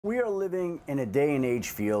We are living in a day and age,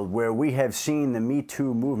 Field, where we have seen the Me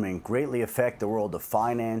Too movement greatly affect the world of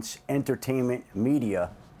finance, entertainment, media,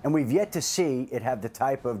 and we've yet to see it have the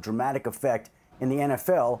type of dramatic effect in the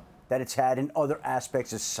NFL that it's had in other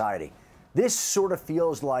aspects of society. This sort of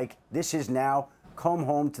feels like this has now come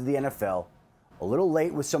home to the NFL. A little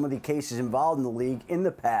late with some of the cases involved in the league in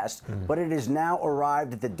the past, but it has now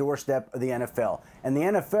arrived at the doorstep of the NFL. And the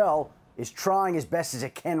NFL is trying as best as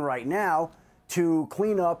it can right now to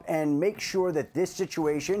clean up and make sure that this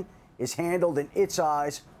situation is handled in its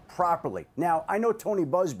eyes properly. Now, I know Tony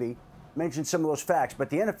Buzbee mentioned some of those facts, but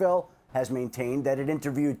the NFL has maintained that it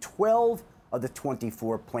interviewed 12 of the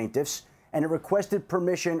 24 plaintiffs and it requested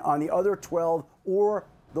permission on the other 12, or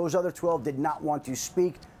those other 12 did not want to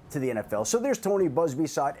speak to the NFL. So there's Tony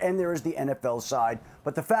Buzbee's side and there is the NFL side.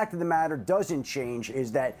 But the fact of the matter doesn't change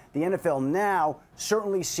is that the NFL now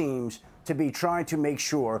certainly seems to be trying to make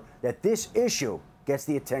sure that this issue gets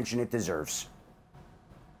the attention it deserves.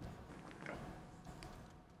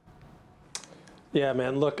 Yeah,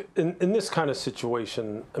 man, look, in this kind of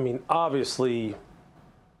situation, I mean, obviously,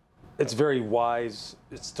 it's very wise.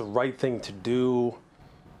 It's the right thing to do.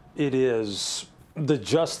 It is the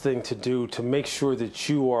just thing to do to make sure that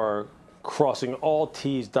you are crossing all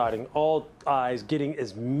T's, dotting all I's, getting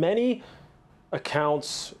as many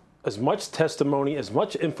accounts, as much testimony, as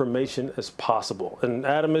much information as possible. And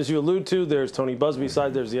Adam, as you allude to, there's Tony Buzbee's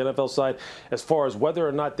side, there's the NFL side, as far as whether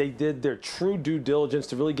or not they did their true due diligence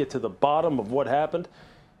to really get to the bottom of what happened.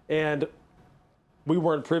 And we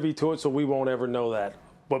weren't privy to it, so we won't ever know that.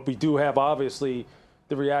 But we do have, obviously,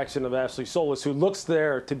 the reaction of Ashley Solis, who looks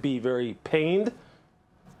there to be very pained,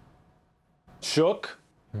 shook,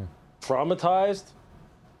 traumatized.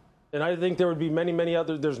 And I think there would be many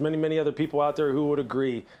other people out there who would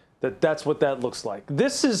agree that that's what that looks like.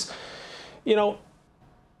 This is, you know,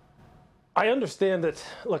 I understand that.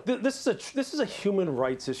 Look, this is a human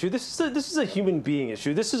rights issue. This is a human being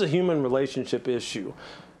issue. This is a human relationship issue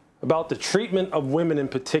about the treatment of women in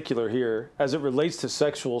particular here as it relates to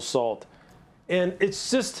sexual assault. And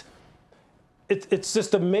it's just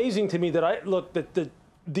amazing to me that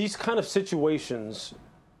these kind of situations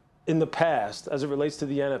in the past, as it relates to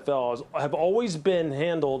the NFL, have always been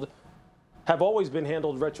handled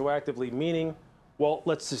retroactively, meaning, well,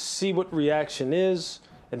 let's just see what reaction is,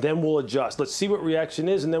 and then we'll adjust. Let's see what reaction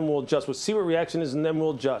is, and then we'll adjust. Let's see what reaction is, and then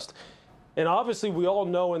we'll adjust. And obviously, we all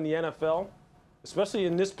know in the NFL, especially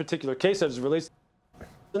in this particular case as it relates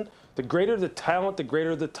to the greater the talent, the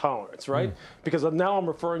greater the tolerance, right? Because now I'm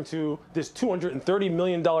referring to this $230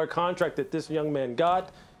 million contract that this young man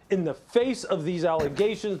got in the face of these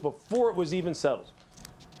allegations before it was even settled.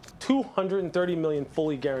 $230 million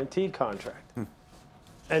fully guaranteed contract.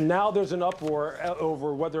 And now there's an uproar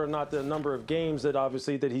over whether or not the number of games that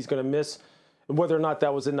obviously that he's going to miss, and whether or not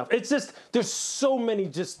that was enough. It's just, there's so many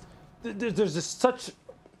there's just such,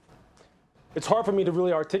 it's hard for me to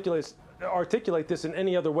really articulate this in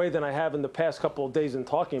any other way than I have in the past couple of days in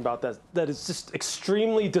talking about that. That is just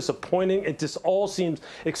extremely disappointing. It just all seems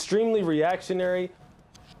extremely reactionary.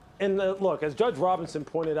 And look, as Judge Robinson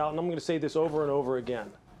pointed out, and I'm going to say this over and over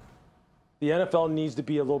again, the NFL needs to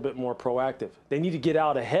be a little bit more proactive. They need to get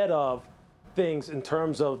out ahead of things in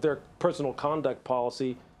terms of their personal conduct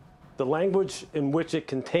policy, the language in which it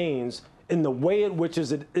contains, and the way in which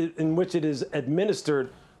it is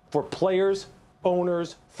administered for players,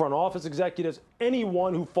 owners, front office executives,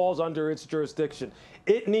 anyone who falls under its jurisdiction.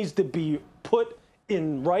 It needs to be put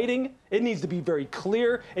in writing. It needs to be very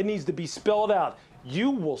clear. It needs to be spelled out.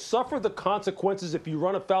 You will suffer the consequences if you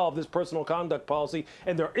run afoul of this personal conduct policy,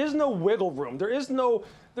 and there is no wiggle room. There's no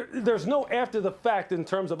after the fact in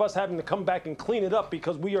terms of us having to come back and clean it up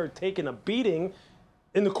because we are taking a beating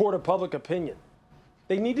in the court of public opinion.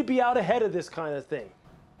 They need to be out ahead of this kind of thing.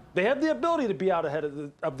 They have the ability to be out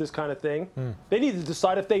ahead of this kind of thing. They need to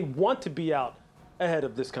decide if they want to be out ahead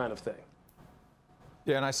of this kind of thing.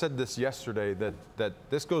 Yeah, and I said this yesterday that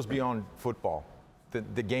this goes beyond football.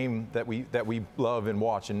 The game that we love and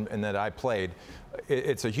watch and that I played,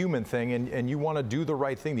 it's a human thing, and you want to do the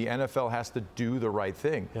right thing. The NFL has to do the right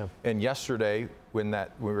thing. Yeah. And yesterday, when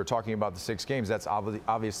we were talking about the 6 games, that's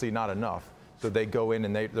obviously not enough. So they go in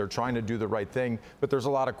and they're trying to do the right thing. But there's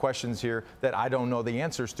a lot of questions here that I don't know the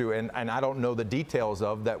answers to, and I don't know the details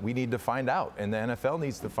of that we need to find out. And the NFL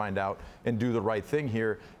needs to find out and do the right thing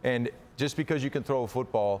here. And just because you can throw a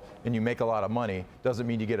football and you make a lot of money doesn't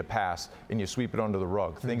mean you get a pass and you sweep it under the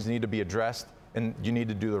rug. Things need to be addressed, and you need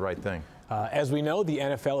to do the right thing. As we know, the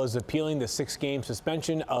NFL is appealing the 6-game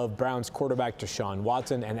suspension of Browns quarterback Deshaun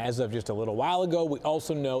Watson, and as of just a little while ago, we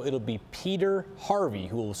also know it'll be Peter Harvey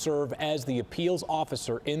who will serve as the appeals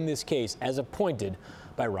officer in this case, as appointed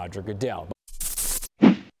by Roger Goodell.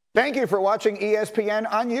 Thank you for watching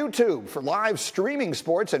ESPN on YouTube. For live streaming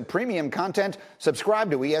sports and premium content,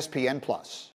 subscribe to ESPN+.